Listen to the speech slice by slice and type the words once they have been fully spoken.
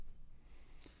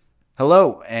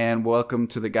Hello, and welcome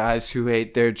to the Guys Who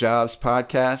Hate Their Jobs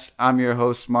podcast. I'm your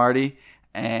host, Marty,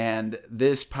 and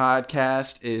this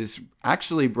podcast is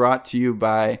actually brought to you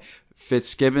by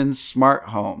Fitzgibbons Smart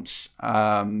Homes,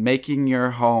 making your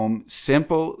home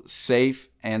simple, safe,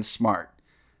 and smart.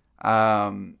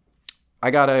 I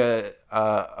got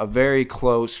a very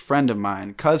close friend of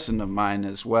mine, cousin of mine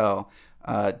as well,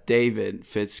 David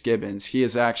Fitzgibbons. He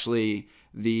is actually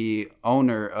the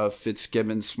owner of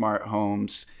Fitzgibbons Smart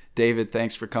Homes. David,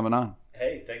 thanks for coming on.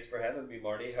 Hey, thanks for having me,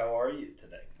 Marty. How are you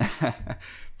today?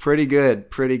 Pretty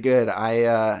good.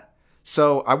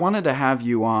 So I wanted to have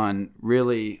you on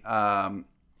really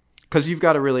because you've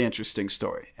got a really interesting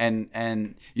story,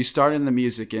 and you started in the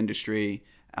music industry.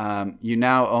 You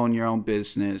now own your own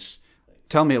business.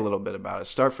 Tell me a little bit about it.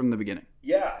 Start from the beginning.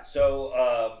 Yeah,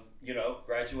 so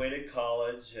graduated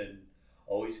college and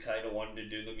always kind of wanted to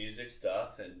do the music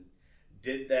stuff, and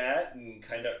did that, and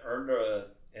kind of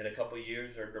in a couple of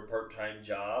years earned a part-time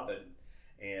job,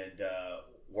 and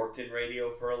worked in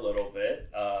radio for a little bit.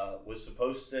 Was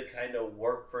supposed to kind of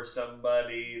work for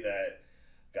somebody that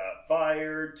got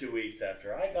fired 2 weeks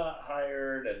after I got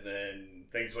hired, and then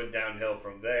things went downhill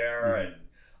from there. And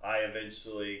I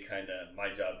eventually my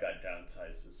job got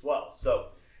downsized as well.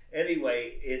 So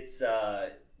anyway, it's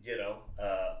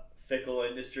fickle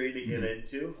industry to get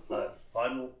into.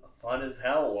 Fun as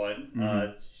hell one.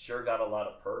 It's sure got a lot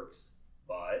of perks,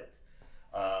 but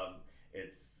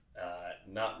it's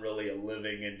not really a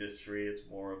living industry. It's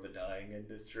more of a dying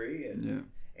industry, and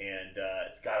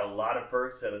it's got a lot of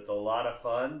perks and it's a lot of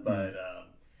fun, but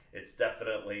it's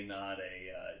definitely not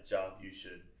a job you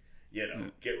should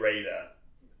get ready to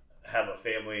have a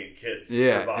family and kids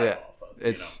survive off of.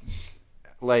 It's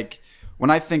like when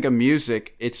I think of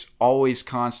music, it's always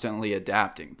constantly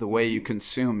adapting the way you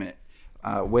consume it.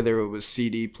 Whether it was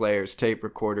CD players, tape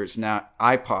recorders, now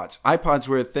iPods. iPods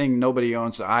were a thing. Nobody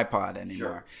owns an iPod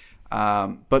anymore.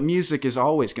 Sure. But music is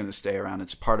always going to stay around.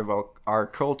 It's part of our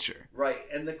culture. Right.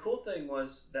 And the cool thing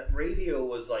was that radio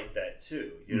was like that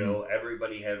too.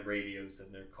 Everybody had radios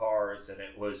in their cars, and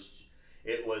it was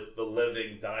the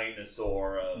living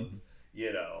dinosaur of,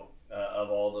 of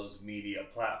all those media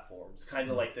platforms, kind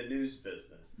of like the news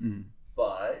business.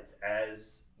 But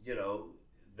as,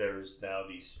 there's now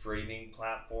these streaming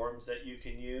platforms that you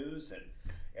can use,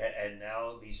 and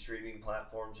now these streaming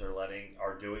platforms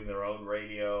are doing their own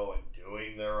radio and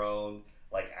doing their own,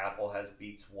 like Apple has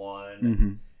Beats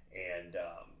One, and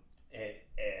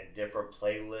different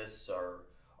playlists are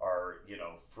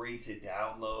free to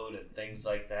download and things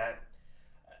like that.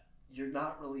 You're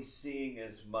not really seeing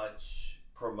as much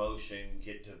promotion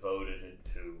get devoted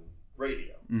into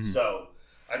radio. So,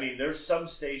 I mean, there's some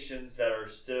stations that are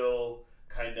still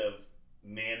kind of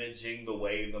managing the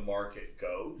way the market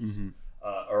goes,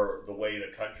 or the way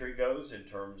the country goes in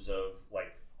terms of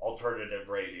like alternative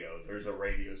radio. There's a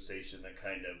radio station that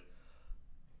kind of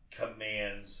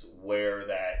commands where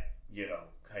that,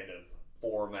 kind of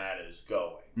format is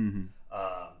going.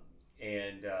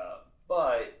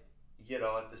 But,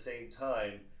 at the same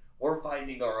time, we're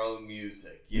finding our own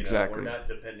music. Exactly. We're not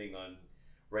depending on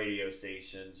radio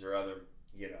stations or other,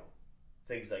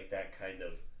 things like that kind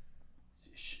of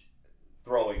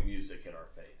throwing music in our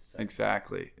face.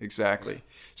 Exactly. Yeah.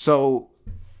 So,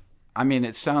 I mean,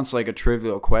 it sounds like a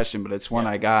trivial question, but it's one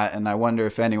I got, and I wonder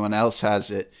if anyone else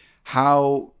has it.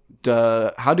 How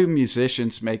do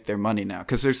musicians make their money now?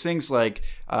 Because there's things like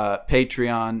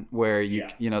Patreon where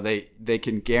they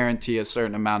can guarantee a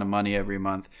certain amount of money every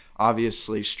month.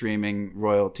 Obviously, streaming,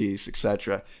 royalties,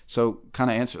 etc. So,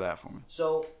 kind of answer that for me.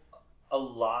 So, a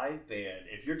live band,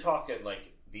 if you're talking like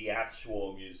the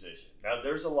actual musician. Now,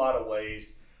 there's a lot of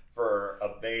ways for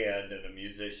a band and a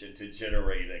musician to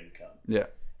generate income. Yeah.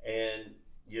 And,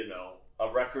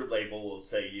 a record label will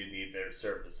say you need their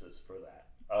services for that.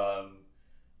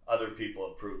 Other people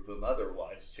have proved them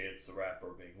otherwise, Chance the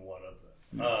Rapper being one of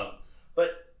them.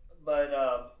 But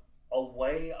a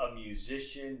way a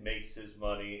musician makes his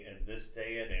money in this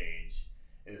day and age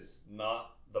is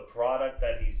not the product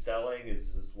that he's selling,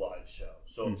 is his live show.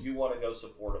 So if you want to go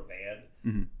support a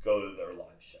band, go to their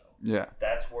live show. Yeah.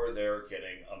 That's where they're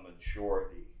getting a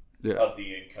majority of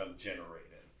the income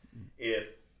generated. If,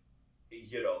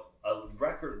 a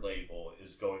record label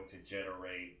is going to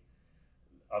generate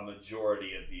a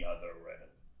majority of the other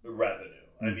revenue.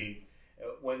 I mean,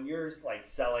 when you're like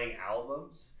selling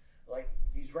albums, like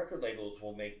these record labels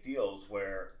will make deals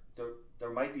where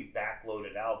there might be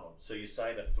backloaded albums. So you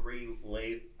sign a 3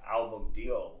 album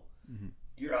deal,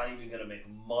 you're not even going to make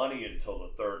money until the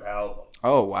 3rd album.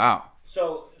 Oh, wow.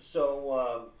 So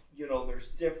there's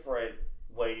different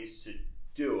ways to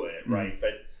do it, right?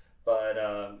 But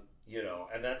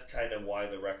and that's kind of why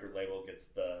the record label gets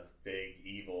the big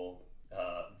evil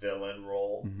villain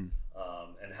role,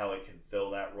 and how it can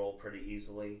fill that role pretty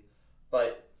easily.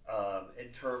 But in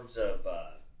terms of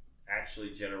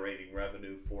actually generating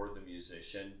revenue for the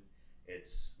musician,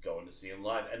 it's going to see him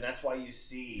live. And that's why you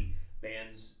see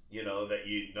bands, that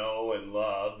you know and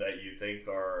love, that you think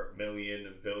are million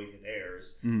and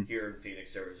billionaires here in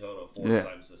Phoenix, Arizona, four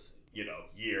times this,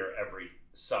 year, every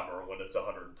summer when it's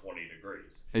 120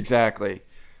 degrees. Exactly.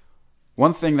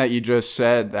 One thing that you just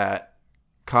said that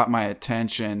caught my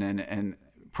attention and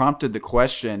prompted the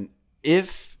question: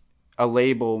 if a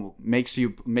label makes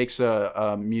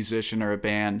a musician or a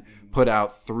band put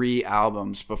out 3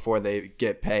 albums before they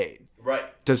get paid, right?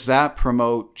 Does that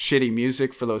promote shitty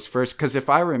music for those first? Because if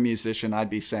I were a musician, I'd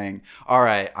be saying, all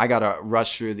right, I got to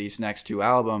rush through these next 2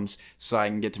 albums so I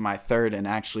can get to my third and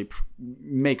actually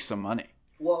make some money.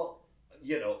 Well,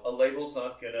 a label's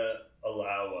not going to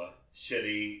allow a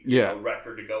shitty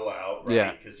record to go out, right?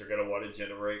 Yeah. Because they're going to want to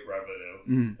generate revenue.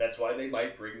 Mm-hmm. That's why they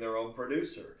might bring their own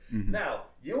producer. Mm-hmm. Now,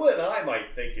 you and I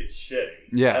might think it's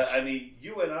shitty. Yes. I mean,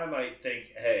 you and I might think,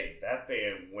 hey, that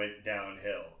band went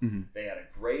downhill. Mm-hmm. They had a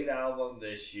great album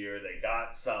this year. They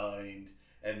got signed.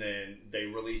 And then they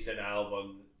release an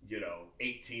album,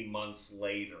 18 months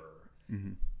later. Mm-hmm.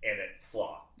 And it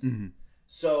flopped. Mm-hmm.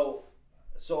 So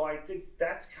I think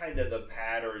that's kind of the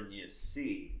pattern you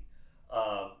see.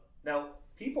 Now,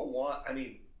 people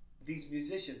these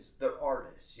musicians, they're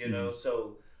artists,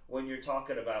 so when you're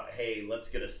talking about, hey, let's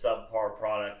get a subpar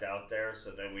product out there so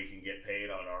then we can get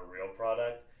paid on our real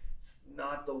product, it's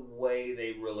not the way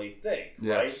they really think,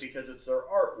 right? Because it's their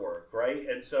artwork, right?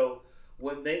 And so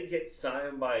when they get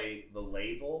signed by the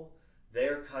label,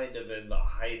 they're kind of in the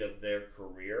height of their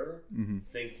career,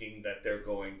 thinking that they're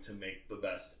going to make the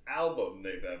best album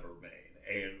they've ever made,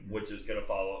 and which is going to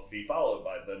be followed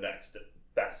by the next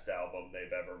best album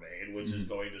they've ever made, which is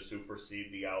going to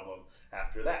supersede the album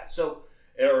after that. So,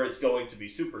 or it's going to be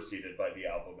superseded by the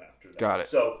album after that. Got it.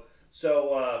 So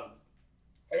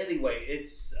anyway,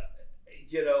 it's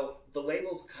the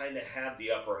labels kind of have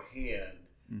the upper hand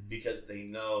because they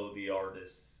know the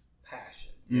artist's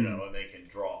passion, and they can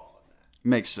draw on that.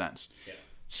 Makes sense. Yeah.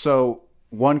 So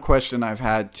one question I've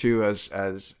had too,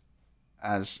 as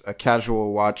a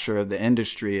casual watcher of the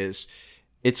industry, is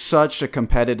it's such a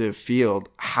competitive field.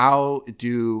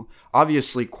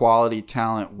 Obviously quality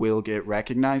talent will get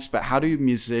recognized, but how do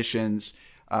musicians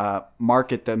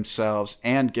market themselves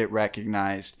and get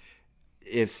recognized?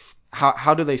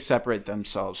 How do they separate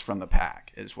themselves from the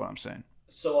pack is what I'm saying.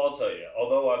 So I'll tell you,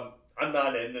 although I'm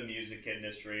not in the music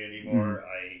industry anymore,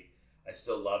 I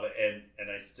still love it,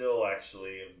 and I still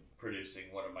actually am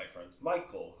producing one of my friends,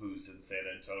 Michael, who's in San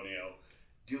Antonio,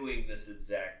 doing this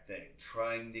exact thing,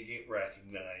 trying to get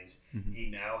recognized. He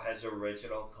now has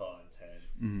original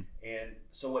content. And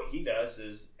so what he does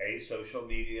is, social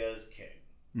media is king.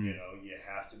 You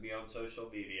have to be on social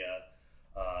media.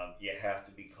 You have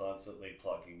to be constantly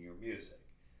plugging your music.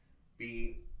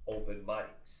 Be open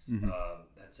mics.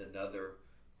 That's another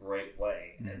great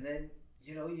way. And then,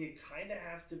 you kind of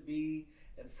have to be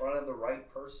in front of the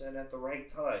right person at the right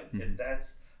time. If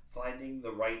that's finding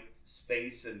the right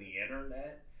space in the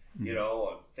internet,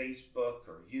 on Facebook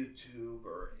or YouTube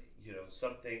or,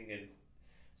 something in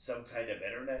some kind of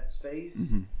internet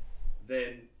space,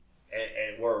 then,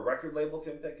 and where a record label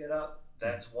can pick it up,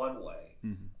 that's one way.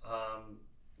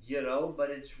 But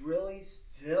it's really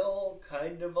still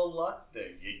kind of a luck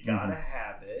thing. You gotta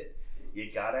have it.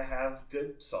 You gotta have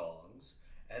good songs,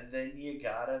 and then you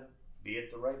gotta be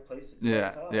at the right place at the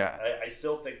right time. Yeah. I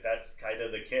still think that's kind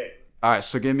of the king. All right,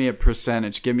 so give me a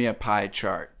percentage. Give me a pie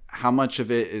chart. How much of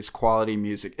it is quality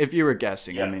music? If you were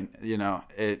guessing, I mean,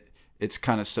 it's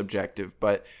kind of subjective,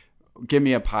 but give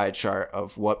me a pie chart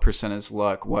of what percent is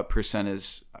luck, what percent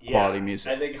is quality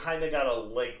music. And they kind of got a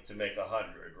link to make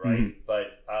 100, right?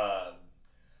 But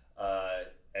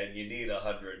and you need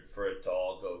 100 for it to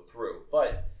all go through.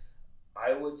 But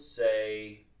I would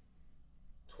say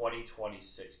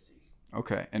 20-20-60.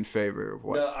 Okay, in favor of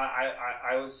what? No,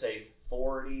 I would say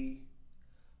 40%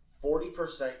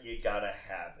 you gotta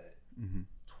have it.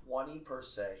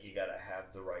 20% you gotta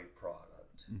have the right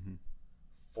product.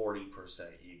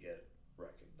 40% you get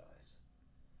recognized.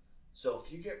 So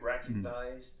if you get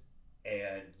recognized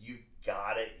and you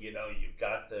got it, you've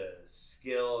got the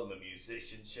skill and the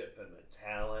musicianship and the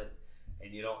talent,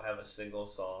 and you don't have a single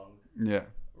song,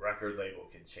 record label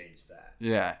can change that.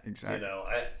 Yeah, exactly.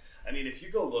 I mean, if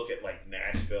you go look at like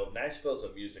Nashville's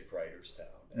a music writer's town,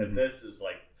 and this is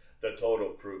like the total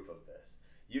proof of this.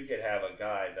 You could have a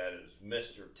guy that is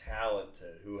Mr.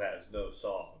 Talented who has no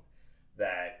song,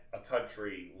 that a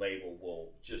country label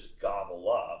will just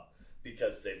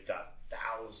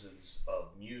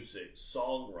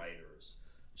songwriters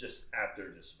just at their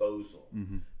disposal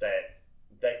Mm-hmm.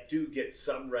 that do get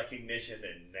some recognition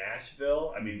in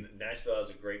Nashville. I mean, Nashville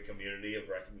has a great community of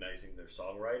recognizing their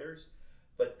songwriters,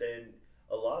 but then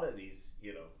a lot of these,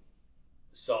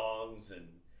 songs and,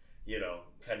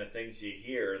 kind of things you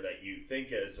hear that you think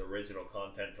is original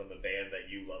content from the band that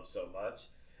you love so much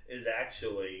is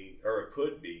actually, or it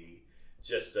could be,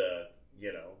 just a,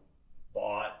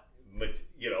 bought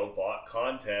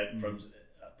content from,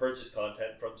 purchased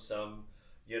content from some,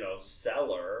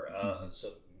 seller,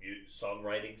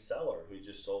 songwriting seller who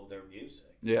just sold their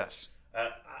music. Yes.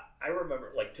 I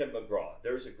remember, like, Tim McGraw.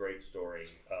 There's a great story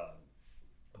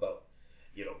about,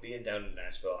 being down in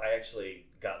Nashville. I actually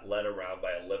got led around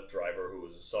by a Lyft driver who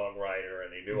was a songwriter,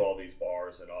 and he knew all these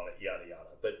bars and all that, yada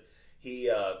yada. But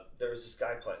there was this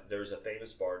guy there's a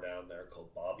famous bar down there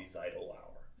called Bobby's Idle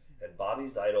Hour, and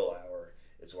Bobby's Idle Hour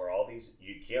is where all these,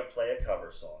 you can't play a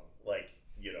cover song. Like,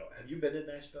 have you been to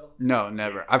Nashville? No,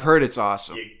 never. I've heard it's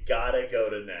awesome. You gotta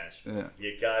go to Nashville. Yeah.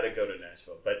 You gotta go to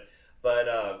Nashville. But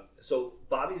so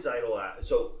Bobby's Idle Hour.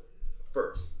 So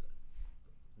first,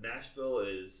 Nashville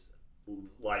is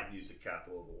live music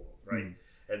capital of the world, right?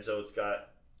 Mm-hmm. And so it's got,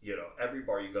 every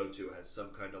bar you go to has some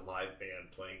kind of live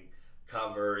band playing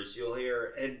covers. You'll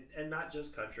hear, and not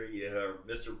just country, you hear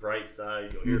Mr.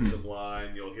 Brightside, you'll hear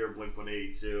Sublime, you'll hear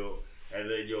Blink-182, and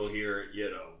then you'll hear,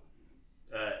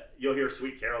 you'll hear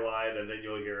Sweet Caroline, and then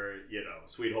you'll hear,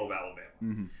 Sweet Home Alabama.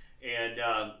 Mm-hmm.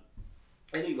 And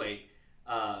anyway,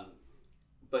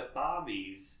 but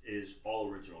Bobby's is all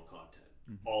original content,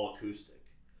 all acoustic.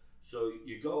 So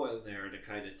you go in there to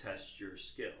kind of test your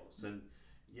skills. And,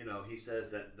 he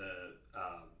says that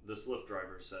this Lyft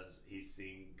driver says he's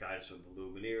seen guys from the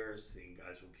Lumineers, seen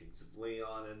guys from Kings of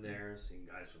Leon in there, seen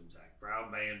guys from Zac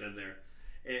Brown Band in there.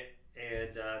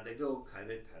 And they go kind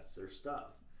of test their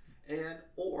stuff.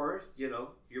 Or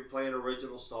you're playing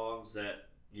original songs that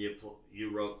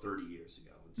you wrote 30 years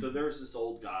ago. And so there's this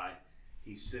old guy.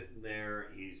 He's sitting there.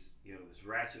 He's this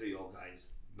ratchety old guy. He's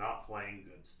not playing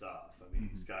good stuff. I mean,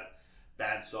 he's got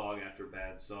bad song after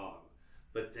bad song.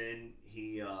 But then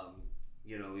he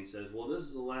says, "Well, this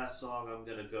is the last song I'm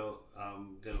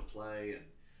gonna play, and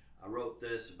I wrote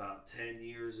this about 10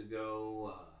 years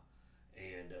ago,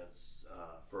 and it's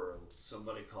for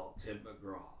somebody called Tim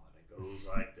McGraw." It goes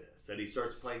like this, and he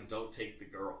starts playing "Don't Take the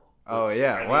Girl." Oh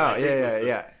yeah! Wow!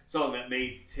 Yeah. Song that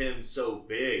made Tim so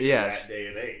big in that day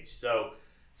and age. So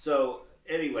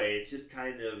anyway, it's just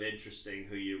kind of interesting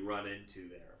who you run into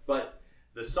there. But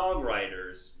the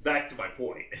songwriters, back to my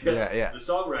point. Yeah. The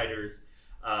songwriters,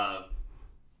 kind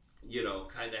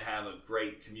of have a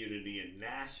great community in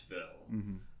Nashville,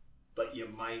 but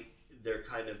they're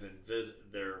kind of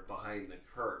they're behind the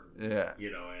curtain. Yeah.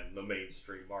 In the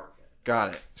mainstream market.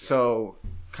 Got it. So,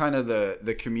 kind of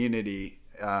the community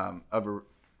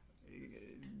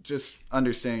just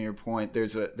understanding your point.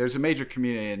 There's a major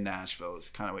community in Nashville. Is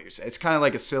kind of what you're saying. It's kind of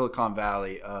like a Silicon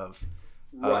Valley of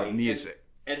music.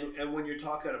 And when you're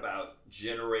talking about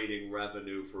generating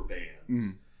revenue for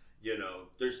bands,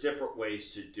 there's different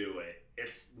ways to do it.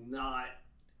 It's not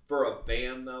for a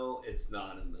band though. It's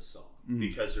not in the song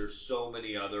because there's so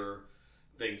many other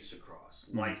things to cross.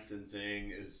 Licensing,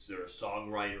 is there a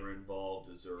songwriter involved?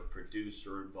 Is there a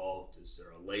producer involved? Is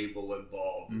there a label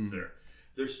involved? Is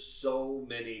there's so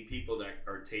many people that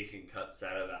are taking cuts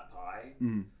out of that pie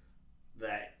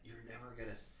that you're never going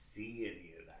to see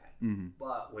any of that.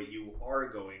 But what you are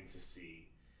going to see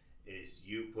is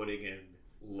you putting in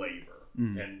labor,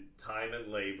 and time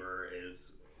and labor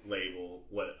is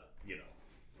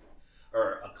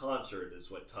or a concert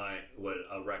is what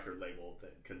a record label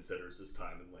considers as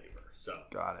time and labor. So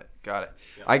got it.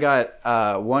 Yeah. I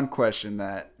got one question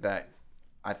that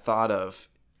I thought of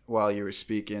while you were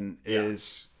speaking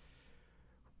is,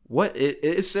 what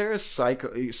is there a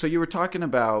cycle? So you were talking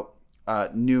about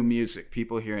new music,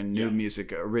 people hearing new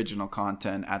music, original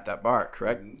content at that bar,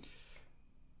 correct?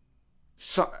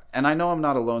 So, and I know I'm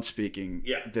not alone speaking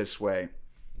this way.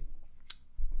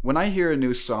 When I hear a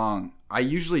new song, I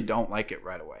usually don't like it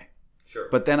right away. Sure.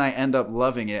 But then I end up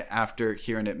loving it after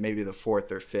hearing it maybe the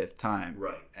fourth or fifth time.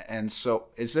 Right. And so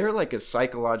is there like a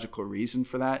psychological reason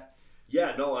for that?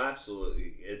 Yeah, no,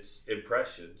 absolutely. It's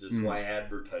impressions. It's why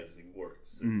advertising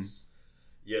works. It's,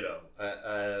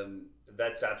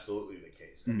 that's absolutely the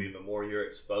case. I mean, the more you're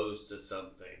exposed to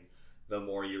something, the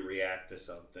more you react to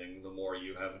something, the more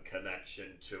you have a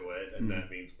connection to it, and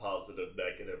that means positive,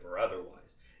 negative, or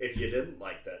otherwise. If you didn't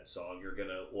like that song, you're going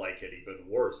to like it even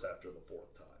worse after the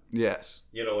fourth time. Yes.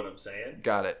 You know what I'm saying?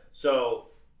 Got it. So,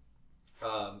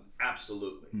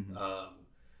 absolutely.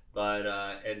 But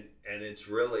and it's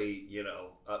really,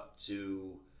 up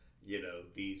to,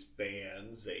 these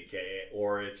bands, aka,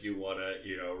 or if you want to,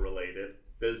 relate it,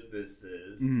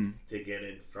 businesses to get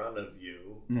in front of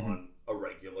you on a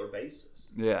regular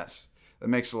basis. Yes, that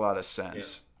makes a lot of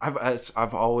sense. Yeah.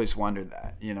 I've always wondered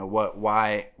that,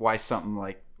 why something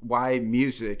like, why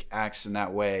music acts in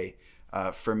that way.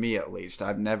 For me, at least,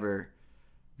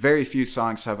 very few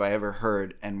songs have I ever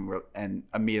heard and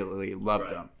immediately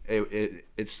loved them.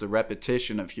 It's the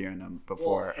repetition of hearing them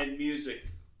before. Well, and music,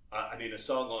 a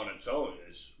song on its own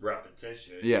is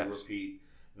repetition. Yes. You repeat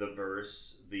the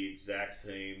verse, the exact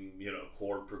same,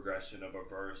 chord progression of a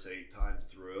verse 8 times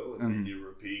through, and then you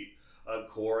repeat a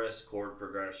chorus chord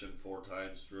progression 4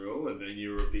 times through, and then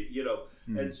you repeat,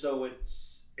 and so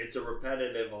it's a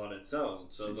repetitive on its own.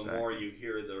 So the more you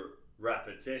hear the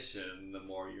repetition, the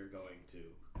more you're going to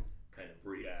kind of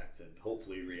react, and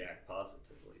hopefully react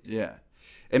positively. Yeah,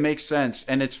 it makes sense,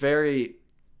 and it's very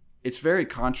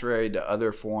contrary to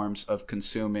other forms of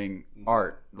consuming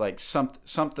art, like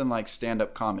something like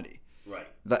stand-up comedy. Right.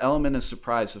 The element of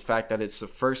surprise, the fact that it's the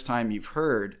first time you've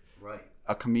heard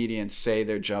a comedian say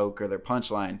their joke or their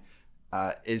punchline,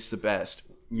 is the best.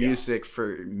 Music,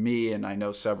 for me, and I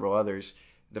know several others,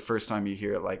 the first time you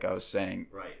hear it, like I was saying,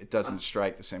 it doesn't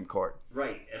strike the same chord.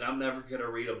 Right, and I'm never going to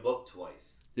read a book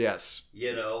twice. Yes.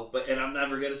 And I'm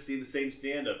never going to see the same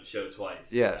stand-up show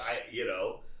twice. Yes.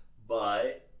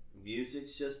 But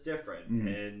music's just different,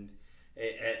 and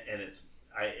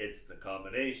it's the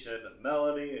combination of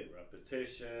melody and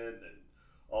repetition and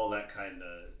all that kind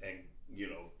of, and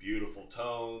beautiful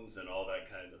tones and all that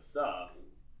kind of stuff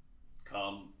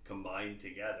combined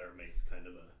together makes kind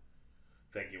of a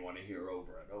thing you want to hear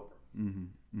over and over.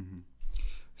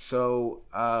 So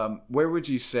where would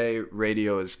you say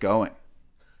radio is going?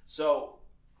 So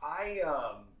I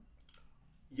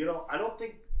don't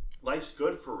think life's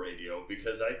good for radio,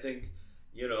 because I think,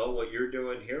 what you're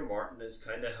doing here, Martin, is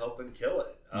kind of helping kill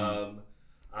it.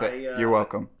 You're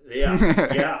welcome.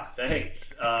 Yeah,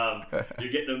 thanks.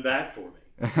 You're getting them back for me.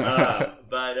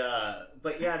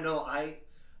 But yeah, no, I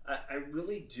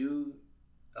really do.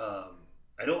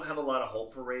 I don't have a lot of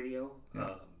hope for radio.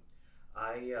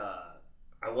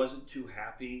 I wasn't too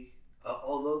happy,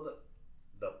 although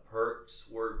the perks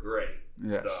were great.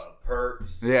 Yes. The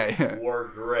perks were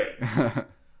great.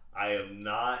 I am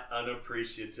not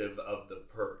unappreciative of the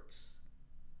perks,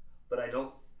 but I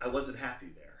wasn't happy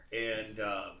there. And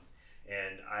I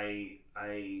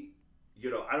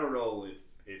don't know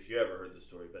if you ever heard the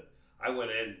story, but I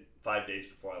went in 5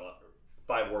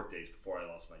 work days before I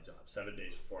lost my job, 7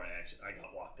 days before I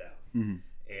got walked out. And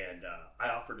I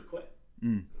offered to quit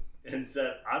and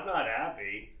said, I'm not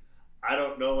happy. I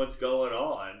don't know what's going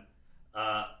on.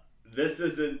 This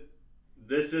isn't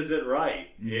right.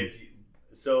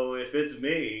 If it's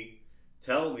me,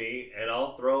 tell me, and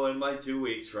I'll throw in my 2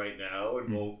 weeks right now, and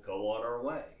we'll go on our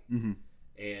way.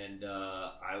 And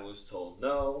I was told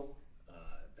no,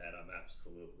 that I'm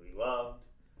absolutely loved,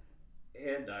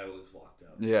 and I was walked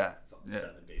out.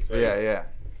 7 days later.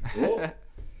 Cool.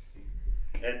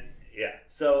 And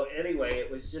so anyway, it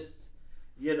was just,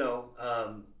 and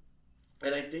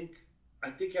I think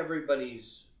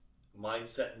everybody's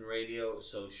mindset in radio is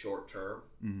so short term.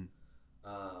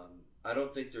 I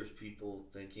don't think there's people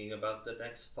thinking about the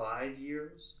next 5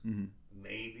 years,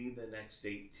 maybe the next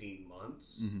 18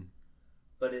 months.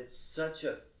 But it's such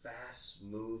a fast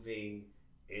moving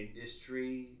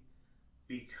industry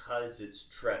because it's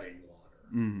treading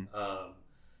water.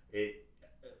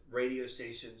 Radio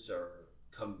stations are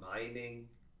combining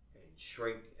and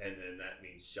shrink, and then that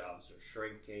means jobs are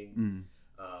shrinking.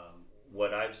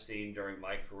 What I've seen during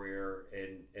my career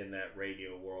in that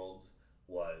radio world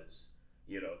was,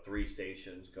 3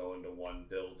 stations go into one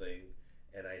building,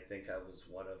 and I think I was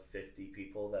one of 50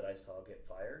 people that I saw get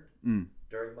fired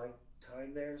during my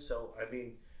time there. So I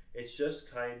mean, it's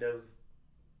just kind of,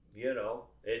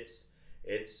 it's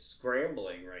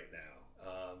scrambling right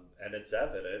now, and it's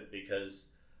evident because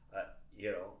I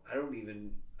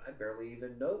barely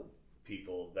even know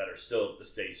people that are still at the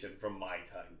station from my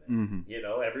time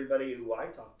there. Everybody who I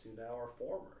talk to now are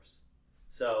formers.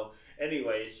 So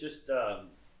anyway, it's just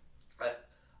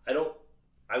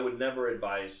I would never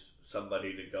advise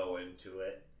somebody to go into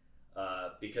it,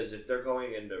 because if they're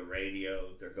going into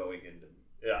radio, they're going into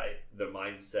the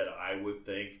mindset, I would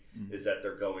think, is that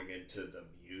they're going into the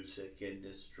music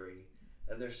industry,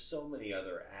 and there's so many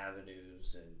other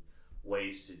avenues and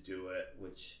ways to do it,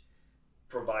 which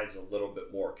provides a little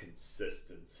bit more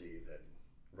consistency than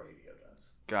radio does.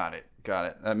 Got it.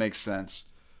 That makes sense.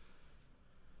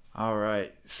 All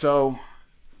right. So,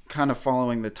 kind of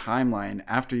following the timeline,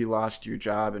 after you lost your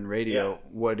job in radio,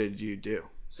 what did you do?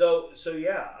 So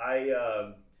yeah,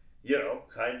 I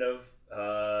kind of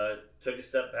took a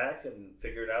step back and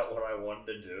figured out what I wanted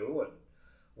to do. And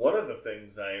one of the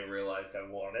things I realized I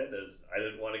wanted is I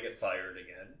didn't want to get fired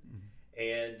again.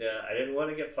 And I didn't want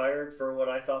to get fired for what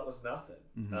I thought was nothing.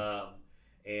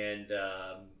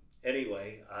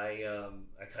 Anyway, I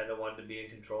kind of wanted to be in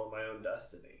control of my own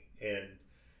destiny,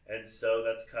 and so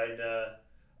that's kind of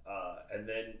and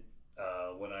then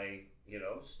when I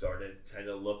started kind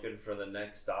of looking for the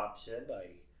next option,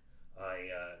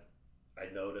 I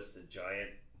noticed a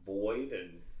giant void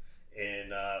and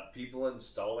people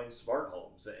installing smart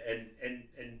homes and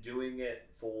doing it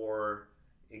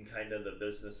in kind of the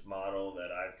business model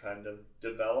that I've kind of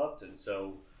developed. And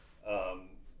so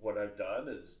what I've done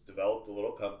is developed a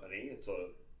little company. It's a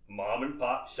mom and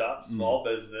pop shop, small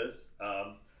business,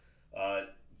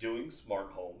 doing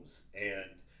smart homes. And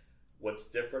what's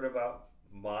different about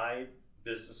my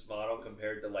business model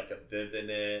compared to like a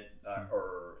Vivint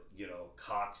or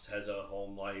Cox has a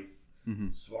home life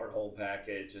smart home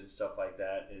package and stuff like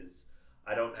that is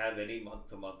I don't have any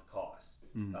month-to-month costs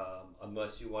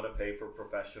unless you want to pay for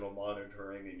professional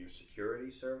monitoring and your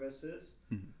security services.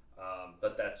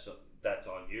 But that's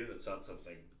on you. That's not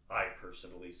something I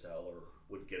personally sell or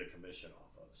would get a commission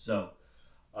off of.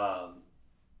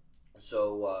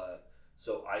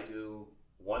 So I do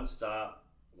one-time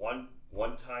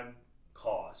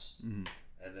cost, and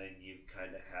then you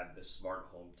kind of have this smart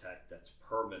home tech that's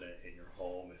permanent in your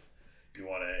home. If you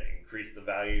want to increase the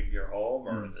value of your home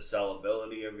or the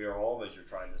sellability of your home as you're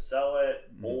trying to sell it,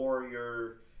 or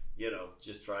you're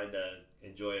just trying to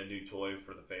enjoy a new toy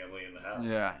for the family in the house.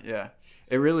 Yeah.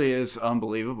 It really is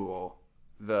unbelievable,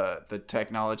 the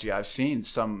technology. I've seen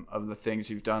some of the things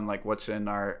you've done, like what's in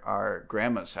our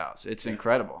grandma's house. It's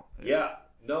incredible. Yeah.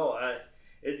 No,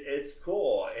 it's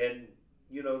cool. And,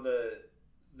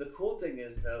 the cool thing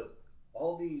is that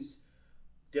all these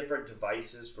different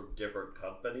devices from different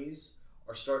companies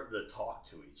are starting to talk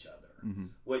to each other,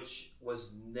 which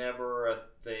was never a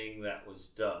thing that was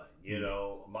done.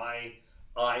 My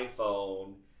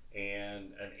iPhone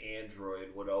and an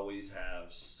Android would always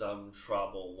have some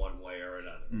trouble one way or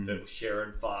another. If it was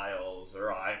sharing files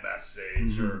or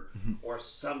iMessage or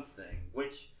something,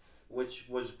 which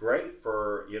was great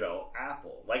for,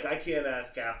 Apple. Like, I can't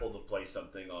ask Apple to play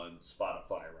something on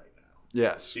Spotify right now.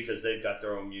 Yes. Because they've got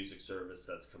their own music service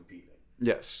that's competing.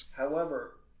 Yes.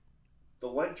 However, the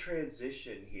one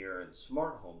transition here in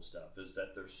smart home stuff is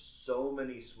that there's so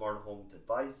many smart home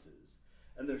devices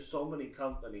and there's so many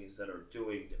companies that are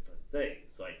doing different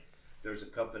things. Like, there's a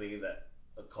company that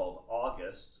called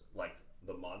August, like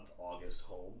the month August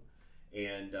Home,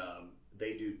 and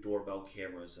they do doorbell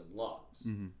cameras and locks.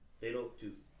 They don't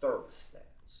do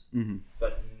thermostats,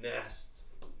 but Nest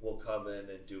will come in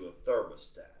and do a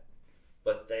thermostat,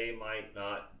 but they might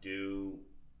not do,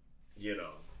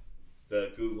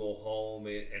 the Google Home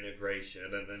integration,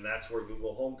 and then that's where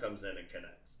Google Home comes in and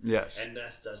connects. Yes. And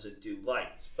Nest doesn't do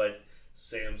lights, but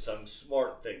Samsung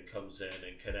Smart Thing comes in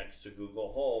and connects to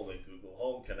Google Home, and Google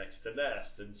Home connects to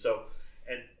Nest, and so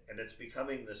and it's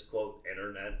becoming this quote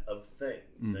Internet of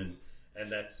Things,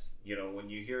 and that's when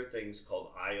you hear things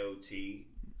called IoT,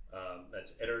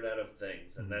 that's Internet of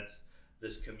Things, and that's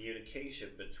this communication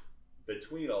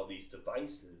between all these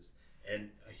devices.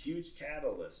 And a huge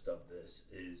catalyst of this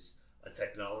is a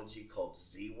technology called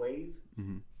Z-Wave,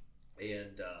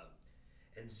 and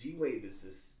Z-Wave is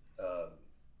this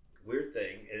weird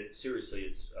thing. It's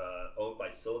owned by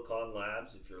Silicon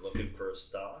Labs. If you're looking for a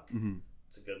stock,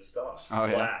 it's a good stock.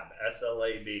 Slab,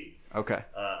 SLAB. Okay.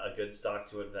 A good stock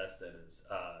to invest in is.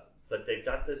 But they've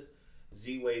got this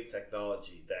Z-Wave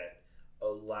technology that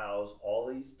allows all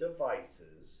these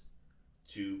devices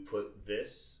to put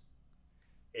this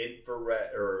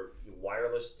infrared or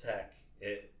wireless tech,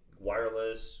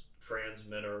 wireless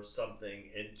transmitter, something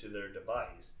into their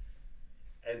device,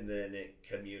 and then it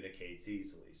communicates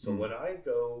easily. So when I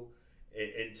go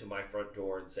into my front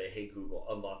door and say, "Hey Google,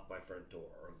 unlock my front door,"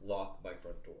 or "lock my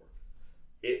front door,"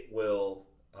 it will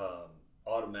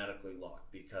automatically lock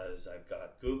because I've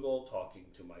got Google talking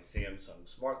to my Samsung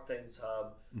SmartThings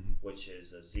hub, which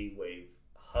is a Z-Wave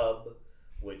hub,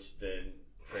 which then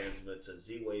transmits a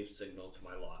Z-Wave signal to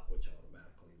my lock, which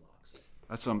automatically locks it.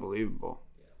 That's unbelievable.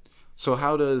 Yeah. So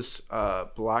how does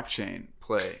blockchain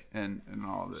play in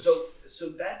all of this?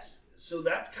 So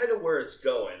that's kind of where it's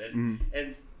going,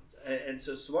 and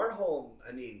so smart home.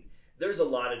 I mean, there's a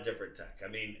lot of different tech. I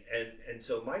mean, and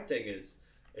so my thing is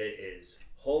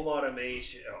home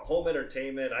automation, home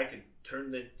entertainment. I can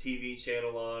turn the TV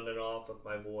channel on and off with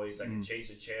my voice. I can change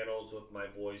the channels with my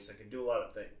voice. I can do a lot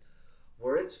of things.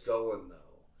 Where it's going though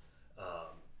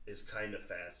is kind of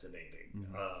fascinating.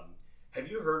 Have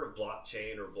you heard of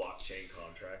blockchain or blockchain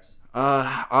contracts?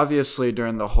 Obviously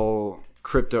during the whole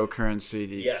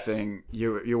cryptocurrency Yes. thing,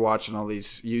 you're watching all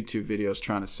these YouTube videos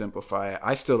trying to simplify it.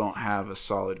 I still don't have a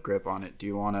solid grip on it.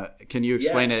 Can you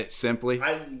explain Yes. it simply?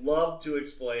 I'd love to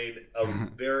explain a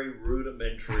very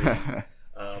rudimentary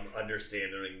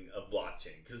understanding of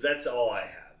blockchain, because that's all I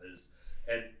have is,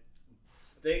 and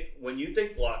when you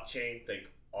think blockchain, think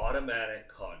automatic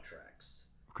contracts.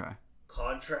 Okay.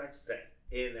 Contracts that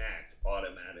enact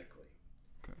automatically.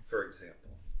 Okay. For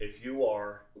example, if you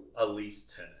are a lease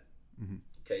tenant, Mm-hmm.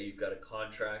 okay, you've got a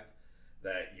contract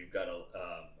that you've got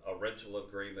a rental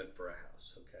agreement for a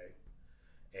house, okay,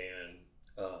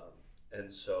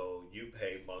 and so you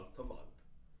pay month to month,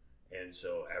 and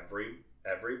so every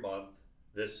month,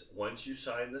 once you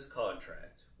sign this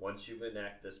contract, once you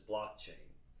enact this blockchain,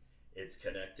 it's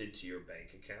connected to your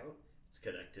bank account, it's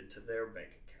connected to their bank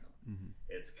account, Mm-hmm.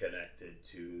 it's connected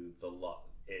to the lock.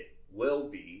 It will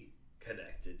be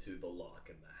connected to the lock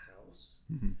in the house.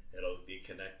 Mm-hmm. It'll be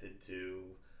connected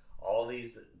to all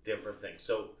these different things.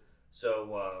 So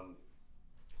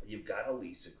you've got a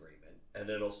lease agreement, and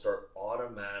it'll start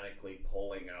automatically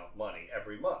pulling out money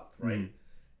every month, right?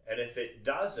 Mm-hmm. And if it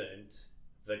doesn't,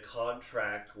 the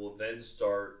contract will then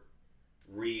start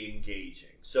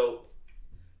re-engaging. So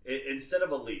instead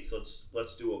of a lease,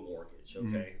 let's do a mortgage,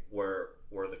 okay, where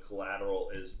the collateral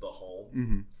is the home.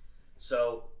 Mm-hmm.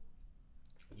 So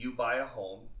you buy a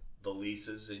home, the lease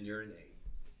is in your name.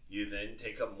 You then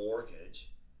take a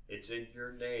mortgage. It's in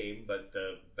your name, but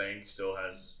the bank still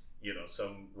has,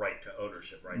 some right to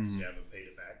ownership, right? Because you haven't paid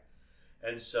it back.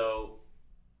 And so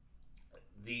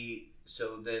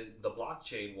then the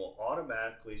blockchain will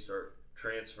automatically start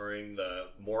transferring the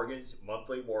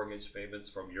monthly mortgage payments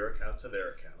from your account to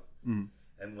their account. Mm-hmm.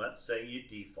 And let's say you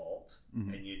default,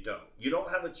 Mm-hmm. and you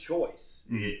don't have a choice.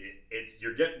 Mm-hmm.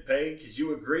 You're getting paid because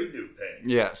you agreed to pay.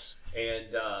 Yes.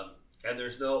 And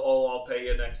there's no, I'll pay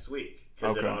you next week,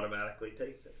 because it automatically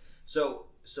takes it. So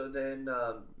then.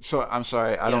 So I'm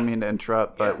sorry, I don't mean to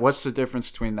interrupt, but Yeah. what's the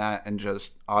difference between that and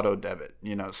just auto debit?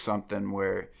 Something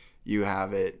where you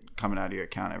have it coming out of your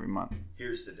account every month.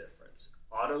 Here's the difference.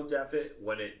 Auto debit,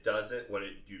 when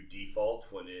you default,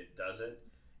 when it doesn't,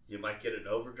 you might get an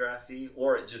overdraft fee,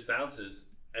 or it just bounces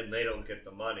and they don't get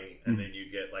the money, and then you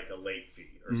get like a late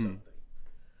fee or something.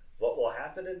 What will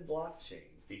happen in blockchain,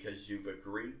 because you've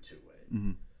agreed to it,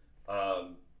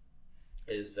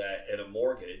 is that in a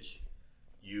mortgage,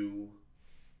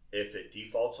 if it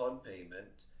defaults on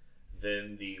payment,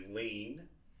 then the lien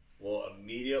will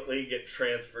immediately get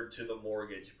transferred to the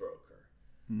mortgage broker.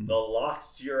 The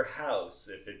locks to your house,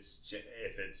 if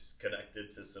it's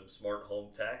connected to some smart home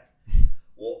tech,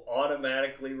 will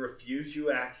automatically refuse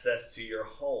you access to your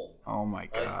home. Oh my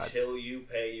God. Until you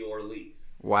pay your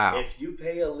lease. Wow. If you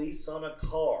pay a lease on a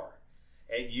car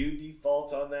and you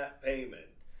default on that payment,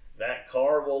 that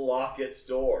car will lock its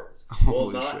doors,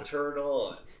 will not turn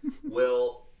on,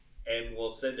 will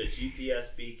send a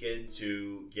GPS beacon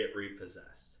to get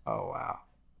repossessed. Oh wow.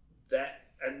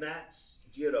 That's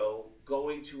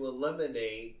going to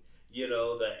eliminate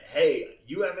that, hey,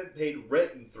 you haven't paid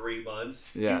rent in 3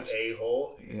 months, yes. You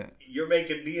a-hole. Yeah. You're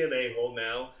making me an a-hole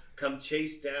now. Come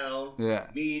chase down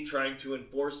me trying to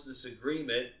enforce this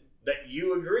agreement that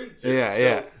you agreed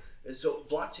to. And so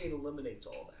blockchain eliminates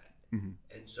all that. Mm-hmm.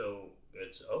 And so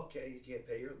it's okay, you can't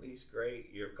pay your lease,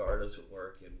 great, your car doesn't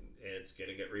work, and it's going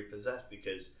to get repossessed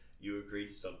because you agreed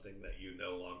to something that you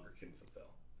no longer can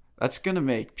fulfill. That's going to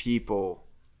make people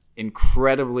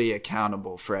incredibly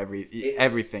accountable for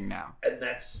everything now. And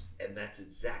that's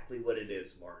exactly what it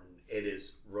is, Martin. It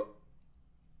is, what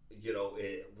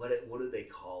do they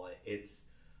call it? It's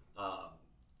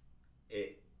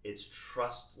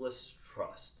trustless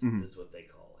trust is what they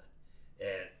call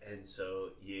it. And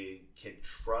so you can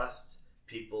trust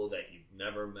people that you've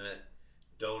never met.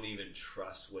 Don't even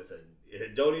trust worth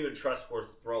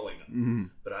throwing them. Mm-hmm.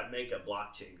 But I'd make a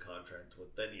blockchain contract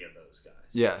with any of those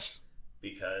guys. Yes.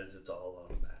 Because it's all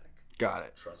automatic. Got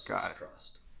it. Trustless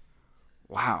trust.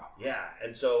 Wow. Yeah,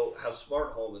 and so how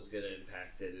smart home is going to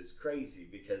impact it is crazy,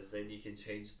 because then you can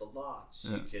change the locks,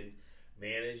 you can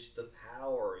manage the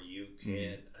power, you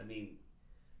can. I mean,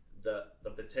 the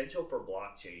potential for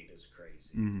blockchain is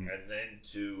crazy, and then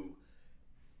to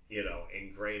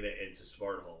ingrain it into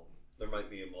smart home, there might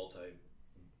be a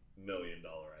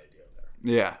multi-million-dollar idea there.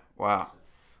 Yeah. Wow.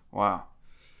 Wow.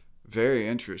 Very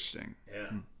interesting.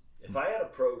 Yeah. If I had a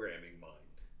programming mind,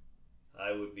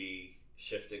 I would be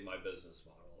shifting my business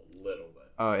model a little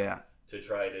bit. Oh, yeah. To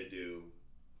try to do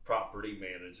property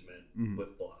management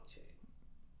with blockchain.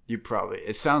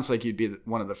 It sounds like you'd be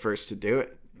one of the first to do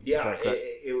it. Yeah,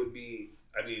 it would be,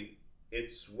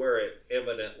 it's where it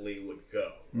eminently would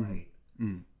go, right?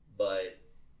 Mm-hmm. But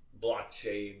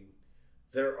blockchain,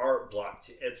 there are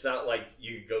blockchain. It's not like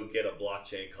you go get a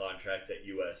blockchain contract at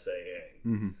USAA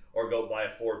Mm-hmm. or go buy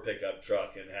a Ford pickup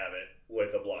truck and have it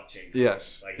with a blockchain contract.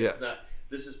 Yes. Like yes. it's not.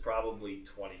 This is probably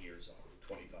 20 years off,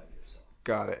 25 years off.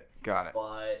 Got it.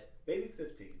 But maybe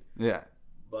 15. Yeah.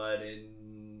 But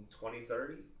in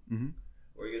 2030, Mm-hmm.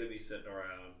 we're going to be sitting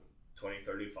around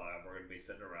 2035. We're going to be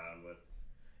sitting around with,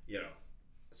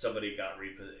 somebody got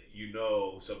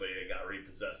somebody that got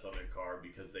repossessed on their car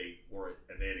because they were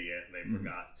an idiot and they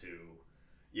forgot to,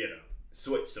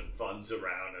 switch some funds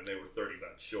around and they were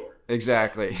 $30 short.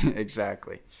 Exactly.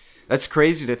 That's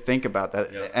crazy to think about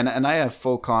that. Yeah. And I have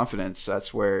full confidence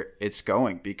that's where it's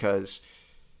going because,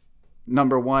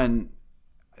 number one,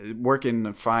 working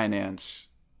in finance,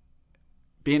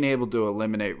 being able to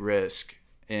eliminate risk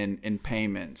in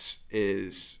payments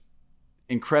is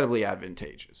incredibly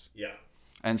advantageous. Yeah.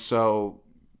 And so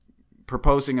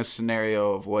proposing a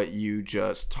scenario of what you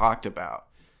just talked about,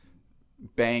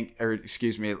 banks,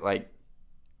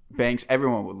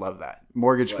 everyone would love that.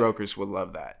 Mortgage brokers would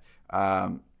love that.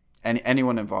 And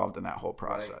anyone involved in that whole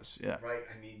process. Right. Yeah. Right.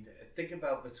 I mean, think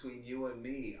about between you and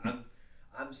me.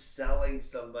 I'm selling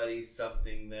somebody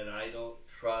something that I don't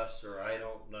trust or I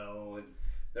don't know, and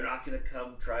they're not going to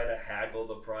come try to haggle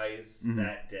the price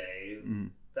that day. Mm-hmm.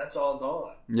 That's all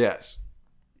gone. Yes.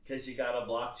 Because you got a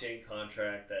blockchain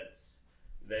contract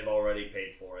they've already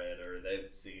paid for it or they've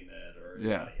seen it or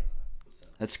yada yada. So.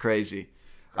 That's crazy.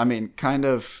 I mean, kind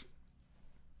of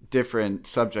different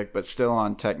subject, but still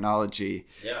on technology.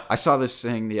 Yeah. I saw this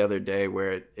thing the other day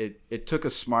where it took a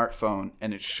smartphone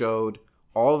and it showed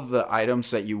all of the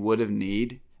items that you would have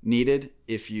needed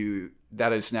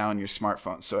that is now in your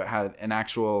smartphone. So it had an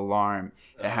actual alarm.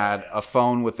 It had a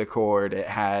phone with a cord. It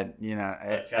had,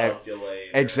 a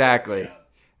calculator. Exactly. Yeah.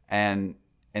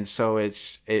 And so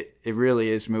it really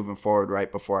is moving forward right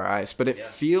before our eyes. But it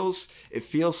feels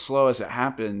slow as it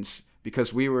happens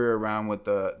because we were around with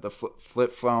the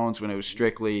flip phones when it was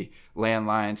strictly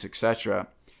landlines, etc.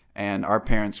 And our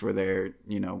parents were there,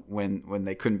 when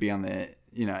they couldn't be on the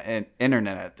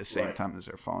internet at the same time as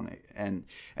their phone. And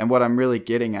what I'm really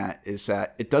getting at is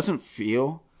that it doesn't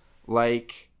feel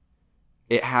like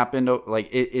it happened. Like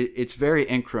it's very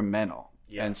incremental.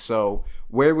 Yeah. And so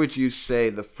where would you say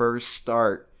the first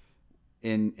start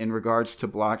in regards to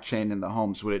blockchain in the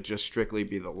homes? Would it just strictly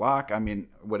be the lock? I mean,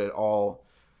 would it all,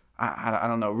 I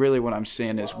don't know. Really what I'm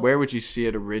saying is where would you see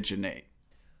it originate?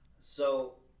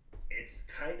 So it's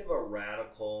kind of a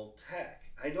radical tech.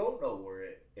 I don't know where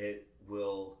it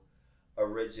will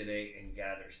originate and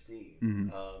gather steam. Mm-hmm.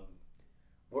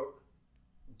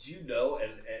 Do you know,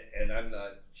 and I'm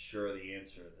not sure the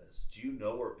answer to this, do you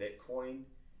know where Bitcoin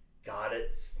got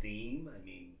its steam? I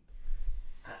mean,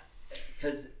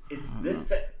 because it's this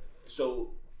thing.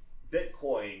 So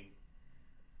Bitcoin,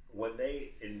 when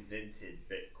they invented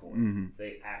Bitcoin,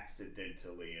 they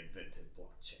accidentally invented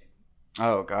blockchain.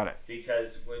 Oh, got it.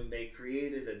 Because when they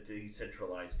created a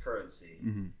decentralized currency,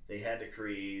 they had to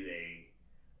create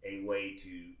a way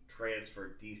to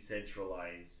transfer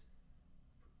decentralized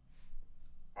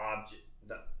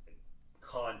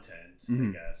content,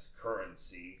 I guess,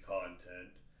 currency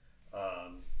content,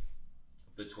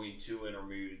 between two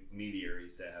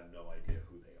intermediaries that have no idea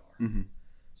who they are. Mm-hmm.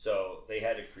 So they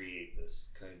had to create this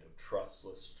kind of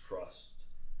trustless,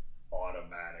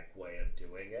 automatic way of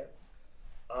doing it.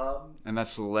 And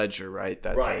that's the ledger, right?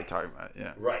 That they're talking about,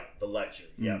 yeah. Right, the ledger,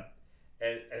 yeah.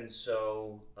 And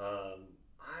so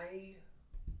I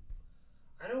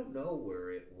don't know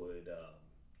where it would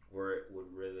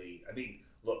really. I mean,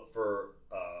 look, for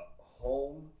a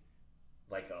home,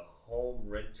 like a home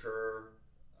renter,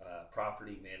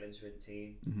 property management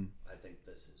team, I think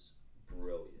this is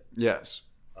brilliant. Yes.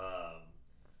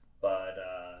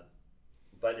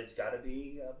 But it's got to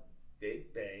be a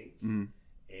big bank.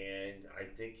 And I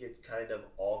think it's kind of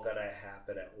all going to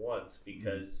happen at once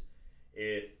because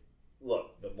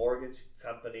the mortgage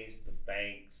companies, the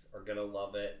banks are going to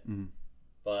love it.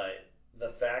 But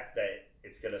the fact that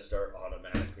it's going to start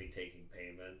automatically taking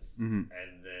payments, and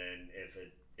then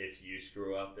if you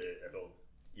screw up,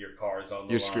 your car's on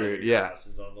the line, screwed. Your house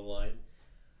is on the line.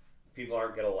 People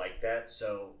aren't going to like that,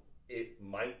 so it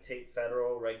might take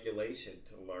federal regulation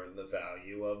to learn the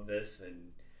value of this,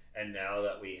 and now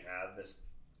that we have this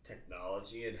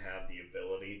technology and have the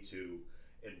ability to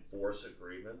enforce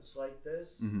agreements like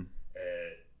this,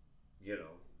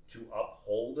 to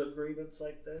uphold agreements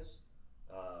like this,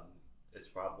 it's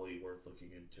probably worth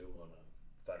looking into on a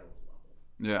federal level.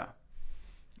 Yeah.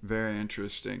 Very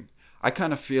interesting. I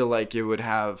kind of feel like it would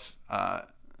have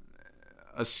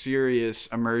a serious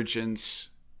emergence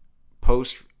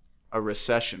post a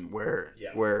recession where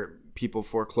people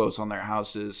foreclose on their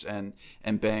houses and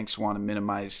banks want to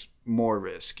minimize more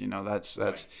risk. That's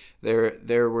Right.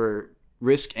 there were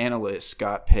risk analysts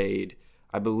got paid,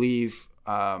 I believe,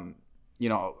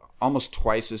 almost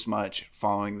twice as much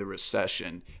following the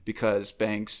recession because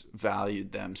banks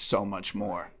valued them so much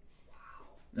more.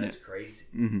 That's crazy.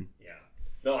 Mm-hmm. Yeah.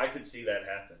 No, I could see that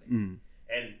happening.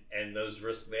 Mm-hmm. And those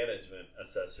risk management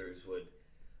assessors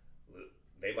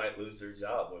they might lose their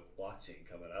job with blockchain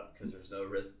coming up because there's no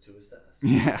risk to assess.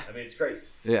 Yeah. I mean, it's crazy.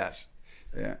 Yes.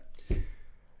 Yeah.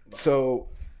 So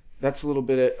that's a little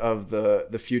bit of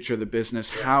the future of the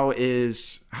business. Yeah.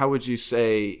 How would you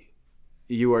say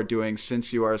you are doing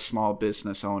since you are a small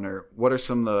business owner? What are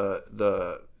some of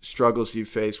the struggles you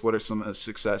face? What are some of the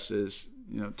successes?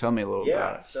 Tell me a little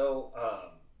about it. So,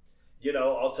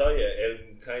 I'll tell you,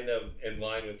 and kind of in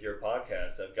line with your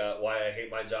podcast, I've got why I hate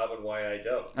my job and why I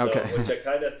don't. Okay. Which I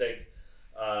kind of think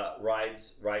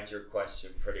rides your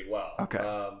question pretty well. Okay.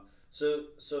 So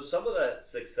some of the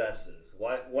successes,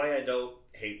 why I don't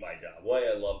hate my job, why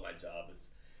I love my job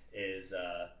is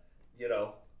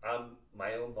I'm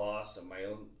my own boss. I'm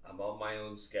on my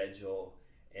own schedule,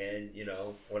 and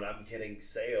when I'm getting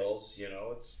sales,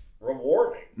 it's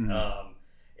rewarding. Mm-hmm.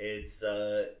 It's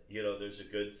there's a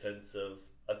good sense of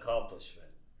accomplishment.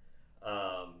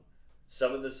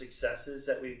 Some of the successes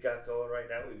that we've got going right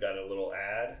now, we've got a little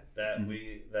ad that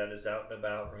that is out and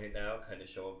about right now, kind of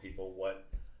showing people what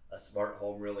a smart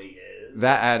home really is.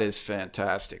 That ad is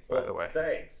fantastic, by the way.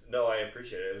 Thanks. No, I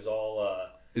appreciate it. It was all.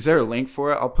 Is there a link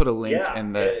for it? I'll put a link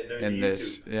in there's in a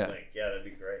this. YouTube Yeah. link. Yeah, that'd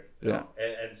be great. Yeah.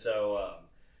 And so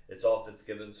it's all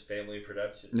Fitzgibbon's Family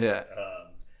Productions. Yeah.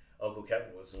 Uncle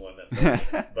Kevin was the one that filmed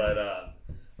it.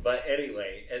 But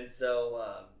anyway, and so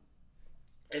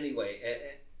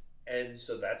and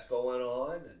so that's going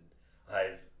on, and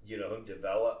I've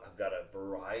I've got a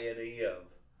variety of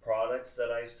products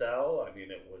that I sell. I mean,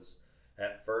 it was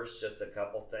at first just a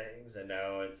couple things, and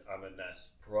now I'm a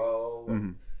Nest Pro.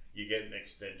 Mm-hmm. You get an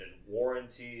extended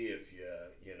warranty if you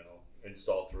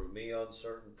install through me on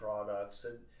certain products,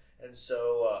 and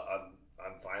so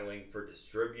I'm filing for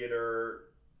distributor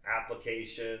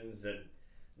applications, and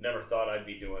never thought I'd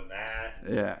be doing that.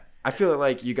 Yeah. I feel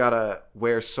like you gotta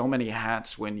wear so many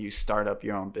hats when you start up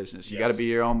your own business. You gotta be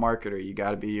your own marketer. You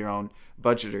gotta be your own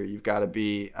budgeter. You've got to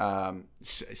be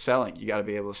selling. You got to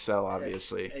be able to sell,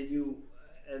 obviously.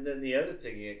 And then the other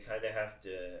thing you kind of have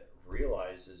to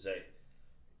realize is that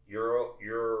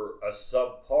you're a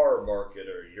subpar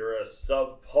marketer. You're a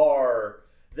subpar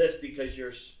this because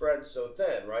you're spread so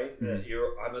thin, right?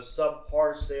 Mm-hmm. I'm a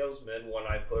subpar salesman when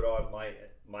I put on my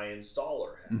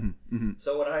installer hat. Mm-hmm. Mm-hmm.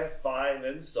 So when I have 5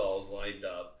 installs lined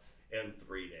up in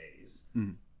 3 days,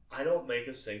 I don't make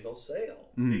a single sale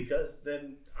because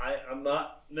then I'm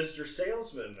not Mr.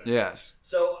 Salesman then. Yes.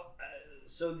 So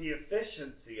the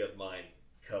efficiency of my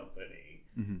company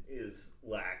is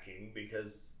lacking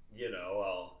because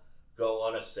I'll go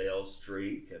on a sales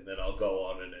streak, and then I'll go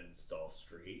on an install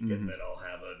streak, and then I'll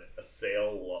have a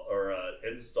sale or an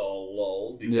install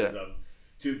lull because I'm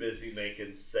too busy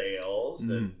making sales,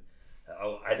 and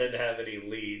I didn't have any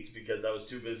leads because I was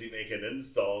too busy making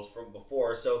installs from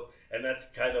before. So, and that's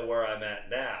kind of where I'm at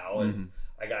now. Is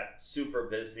I got super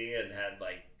busy and had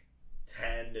like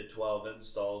 10 to 12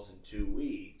 installs in 2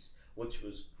 weeks, which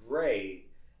was great,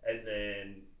 and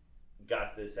then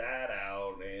got this ad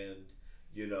out and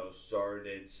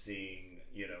started seeing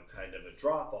kind of a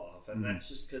drop off, and that's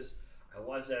just because I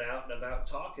wasn't out and about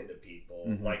talking to people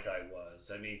like I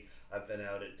was. I mean, I've been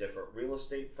out at different real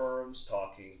estate firms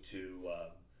talking to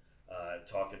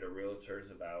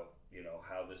realtors about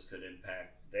how this could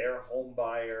impact their home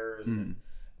buyers, and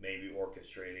maybe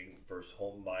orchestrating first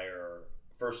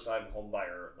time home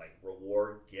buyer like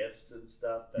reward gifts and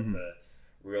stuff that the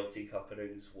realty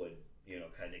companies would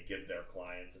kind of give their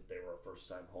clients if they were a first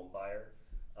time home buyer.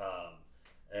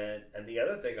 And the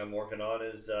other thing I'm working on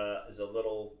is a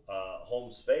little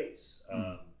home space.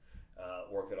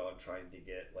 Working on trying to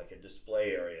get like a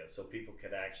display area so people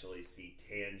can actually see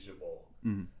tangible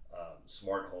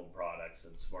smart home products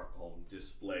and smart home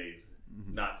displays,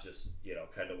 not just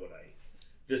kind of what I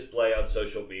display on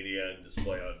social media and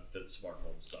display on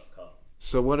FitzSmartHomes.com.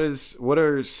 So what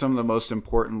are some of the most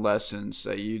important lessons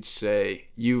that you'd say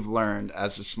you've learned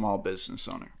as a small business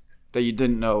owner that you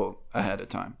didn't know ahead of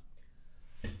time?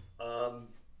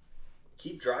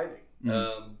 Keep driving.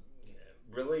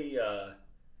 Really,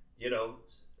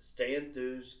 stay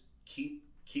enthused.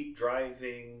 Keep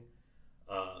driving,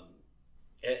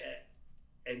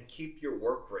 and keep your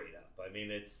work rate up. I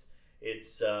mean, it's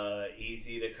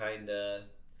easy to kind of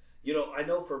I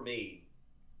know for me,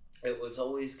 it was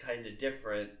always kind of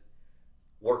different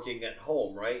working at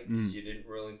home, right? Because you didn't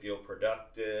really feel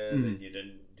productive and you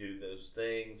didn't do those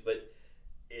things. But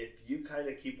if you kind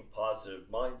of keep a positive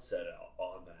mindset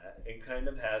on that and kind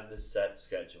of have this set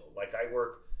schedule, like I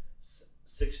work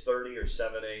 6:30 or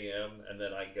 7 a.m. and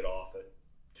then I get off at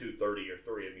 2:30 or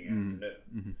 3 in the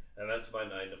afternoon, and that's my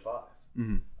 9 to 5.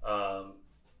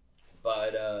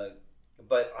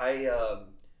 But I,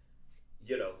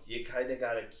 you kind of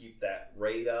got to keep that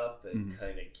rate up and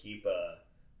kind of keep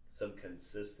some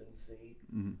consistency.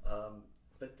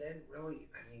 But then really,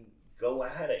 I mean, go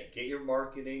at it. Get your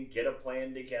marketing, get a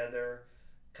plan together,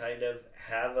 kind of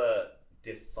have a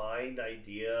defined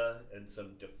idea and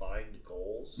some defined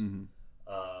goals, and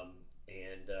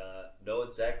know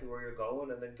exactly where you're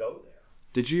going, and then go there.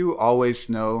 Did you always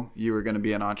know you were going to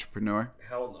be an entrepreneur?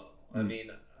 Hell no. I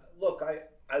mean, look,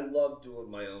 I love doing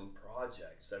my own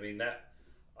projects. I mean,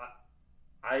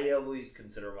 I always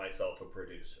consider myself a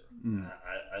producer.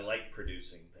 I like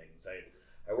producing things.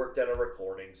 I worked at a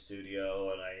recording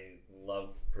studio, and I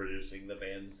loved producing the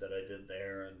bands that I did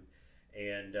there,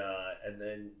 and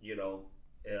then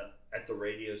at the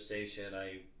radio station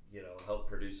I helped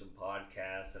produce some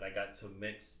podcasts, and I got to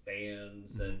mix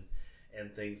bands and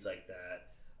things like that.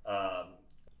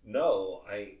 No,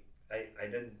 I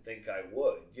didn't think I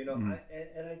would,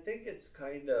 and I think it's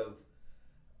kind of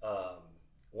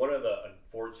one of the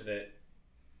unfortunate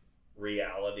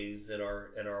realities in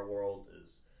our world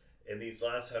is, in these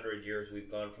last 100 years,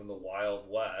 we've gone from the Wild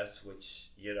West,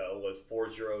 which was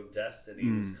forge your own destiny,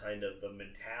 was kind of the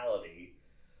mentality,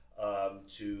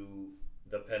 to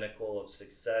the pinnacle of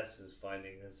success is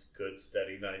finding this good,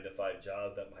 steady 9 to 5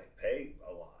 job that might pay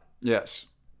a lot. Yes.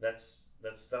 That's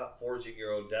not forging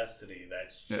your own destiny.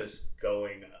 That's just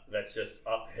that's just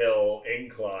uphill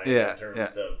incline in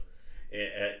terms of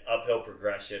uphill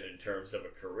progression in terms of a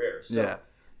career.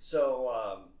 So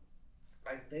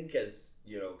I think as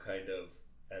kind of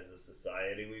as a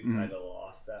society, we've kind of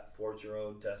lost that forge your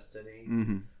own destiny.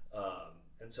 And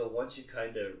so once you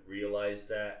kind of realize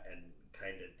that and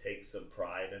kind of take some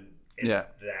pride in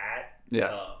that,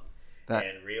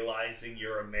 and realizing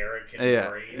your American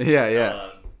dream,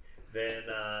 then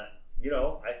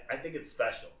I think it's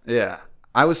special. Yeah,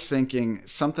 I was thinking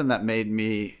something that made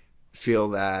me feel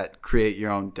that create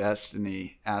your own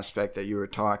destiny aspect that you were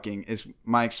talking is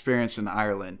my experience in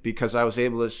Ireland, because I was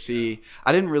able to see,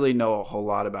 I didn't really know a whole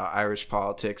lot about Irish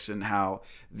politics and how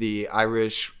the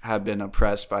Irish have been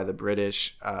oppressed by the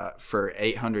British for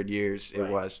 800 years it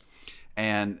was.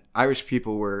 And Irish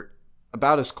people were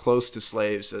about as close to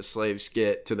slaves as slaves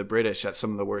get to the British at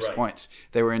some of the worst points.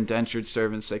 They were indentured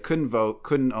servants. They couldn't vote,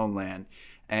 couldn't own land.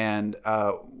 And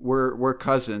we're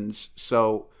cousins.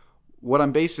 So what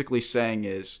I'm basically saying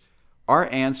is our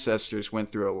ancestors went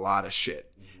through a lot of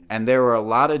shit. And there were a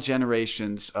lot of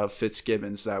generations of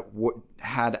Fitzgibbons that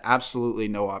had absolutely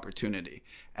no opportunity.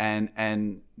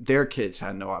 And their kids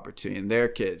had no opportunity, and their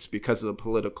kids, because of the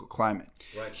political climate.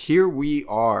 Here we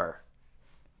are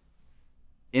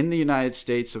in the United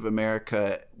States of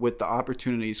America with the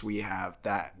opportunities we have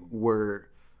that were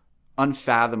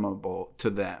unfathomable to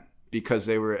them because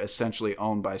they were essentially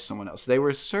owned by someone else. They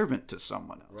were a servant to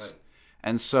someone else.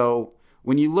 And so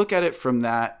when you look at it from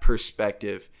that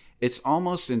perspective, it's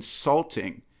almost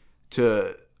insulting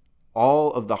to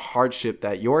all of the hardship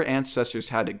that your ancestors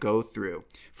had to go through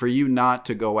for you not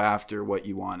to go after what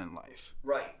you want in life.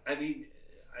 Right. I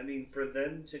mean, for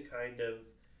them to kind of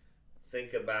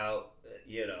think about,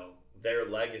 their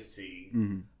legacy,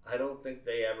 I don't think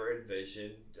they ever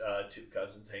envisioned two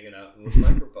cousins hanging out with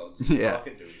microphones and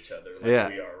talking to each other like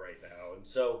we are right now. And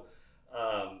so,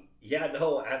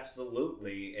 no,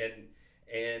 absolutely.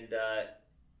 And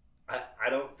I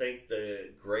don't think the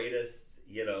greatest,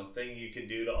 thing you can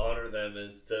do to honor them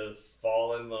is to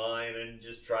fall in line and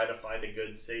just try to find a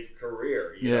good, safe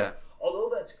career. You know? Although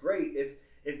that's great.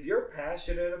 If you're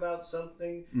passionate about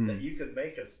something that you can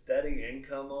make a steady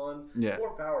income on,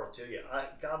 more power to you.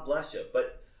 God bless you.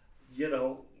 But,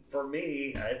 for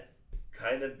me, I've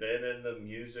kind of been in the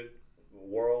music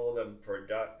world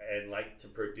and like to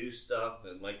produce stuff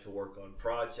and like to work on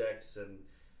projects and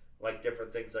like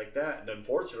different things like that. And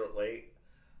unfortunately,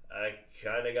 I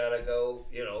kind of got to go,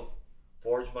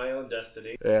 forge my own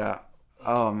destiny. Yeah.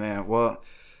 Oh, man. Well,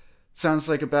 sounds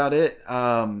like about it.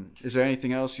 Is there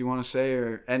anything else you want to say,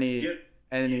 or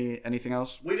anything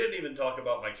else? We didn't even talk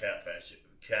about my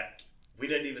We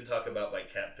didn't even talk about my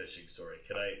catfishing story.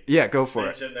 Can I? Yeah, go for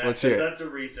it. That? Let's hear it. That's a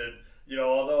reason.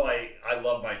 Although I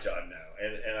love my job now,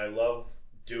 and I love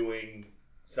doing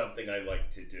something I like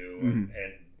to do,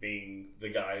 and being the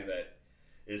guy that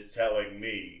is telling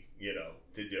me,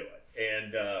 to do it.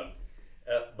 And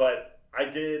but I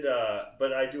did,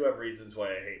 but I do have reasons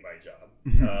why I hate my job.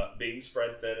 Being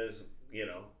spread thin is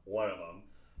one of them.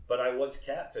 But I was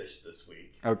catfished this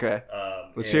week. Okay.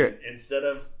 Let's hear it. Instead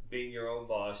of being your own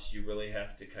boss, you really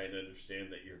have to kind of understand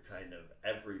that you're kind of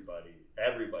everybody.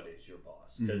 Everybody's your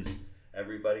boss because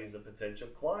everybody's a potential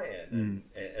client.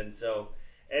 And so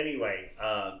anyway,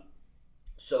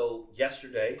 so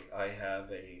yesterday I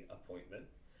have a appointment,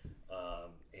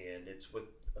 and it's with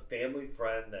a family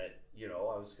friend that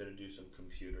I was going to do some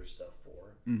computer stuff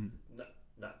for.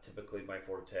 Not typically my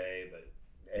forte, but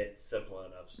it's simple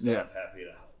enough. So I'm happy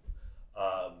to help.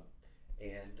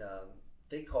 And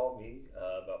they called me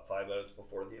about 5 minutes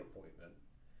before the appointment,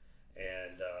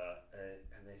 and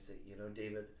they said,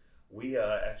 David, we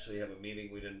actually have a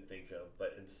meeting we didn't think of,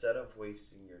 but instead of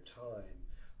wasting your time,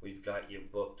 we've got you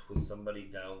booked with somebody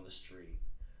down the street,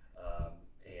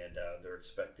 and they're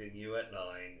expecting you at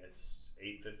 9. It's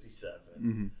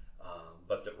 8:57,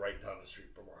 but they're right down the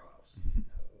street from our house,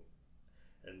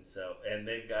 and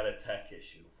they've got a tech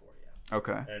issue for you.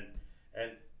 Okay.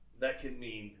 And that can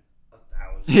mean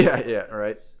 1,000. Yeah,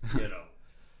 right.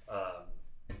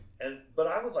 But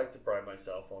I would like to pride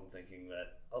myself on thinking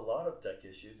that a lot of tech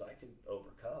issues I can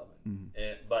overcome.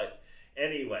 But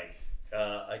anyway,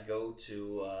 I go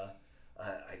to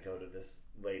this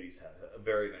lady's house, a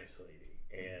very nice lady,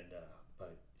 and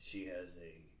but she has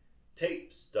a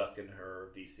tape stuck in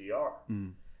her VCR,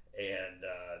 and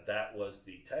that was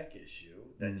the tech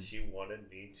issue that she wanted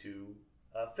me to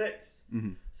fix.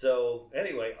 So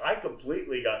anyway, I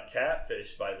completely got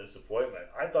catfished by this appointment.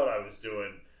 I thought I was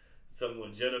doing some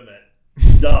legitimate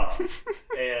stuff,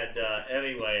 and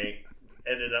anyway,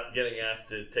 ended up getting asked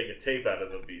to take a tape out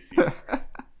of the VCR.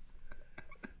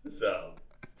 So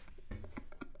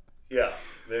yeah,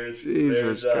 there's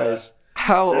Christ.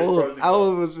 How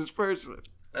old was this person?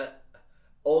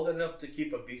 Old enough to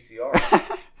keep a VCR.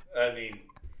 I mean,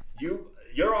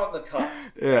 you're on the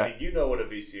cusp. Yeah. I mean, you know what a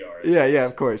VCR is. Yeah,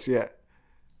 of course, yeah.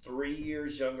 3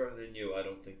 years younger than you, I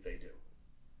don't think they do.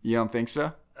 You don't think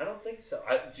so? I don't think so.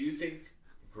 Do you think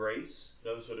Grace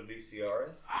knows what a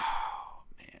VCR is? Oh,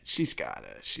 man. She's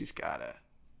gotta.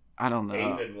 I don't know.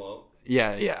 Aiden won't.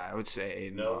 Yeah, I would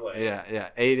say Aiden. No way. Yeah.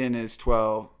 Aiden is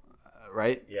 12,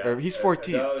 right? Yeah. Or he's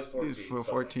 14. No, he's 14. He's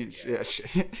 14. Yeah. Yeah, shit. I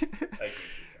can't keep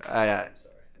track. I'm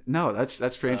sorry. No, that's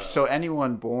pretty interesting. So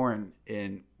anyone born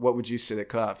in, what would you say the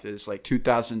cutoff is, like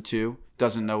 2002,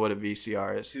 doesn't know what a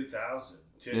VCR is? 2000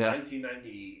 to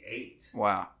 1998.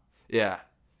 Wow. Yeah.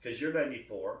 Because you're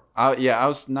 94. I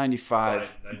was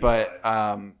 95, 95.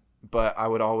 but I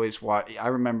would always watch. I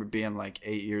remember being like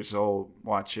 8 years old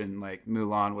watching like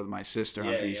Mulan with my sister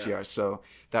on VCR. Yeah. So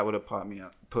that would have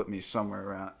put me somewhere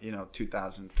around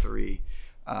 2003.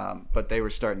 But they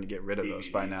were starting to get rid of those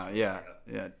by now. Yeah.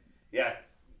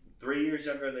 3 years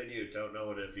younger than you don't know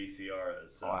what a VCR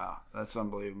is. So. Wow, that's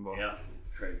unbelievable. Yeah,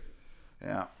 crazy.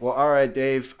 Yeah. Well, all right,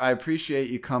 Dave. I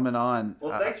appreciate you coming on.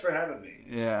 Well, thanks for having me.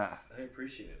 Yeah. I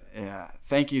appreciate it. Yeah.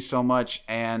 Thank you so much.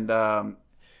 And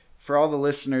for all the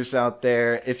listeners out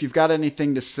there, if you've got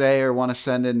anything to say or want to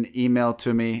send an email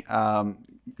to me,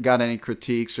 got any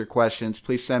critiques or questions,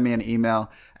 please send me an email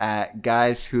at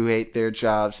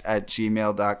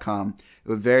guyswhohatetheirjobs@gmail.com. It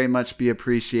would very much be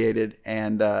appreciated.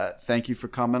 And thank you for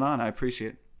coming on. I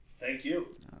appreciate it. Thank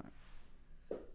you.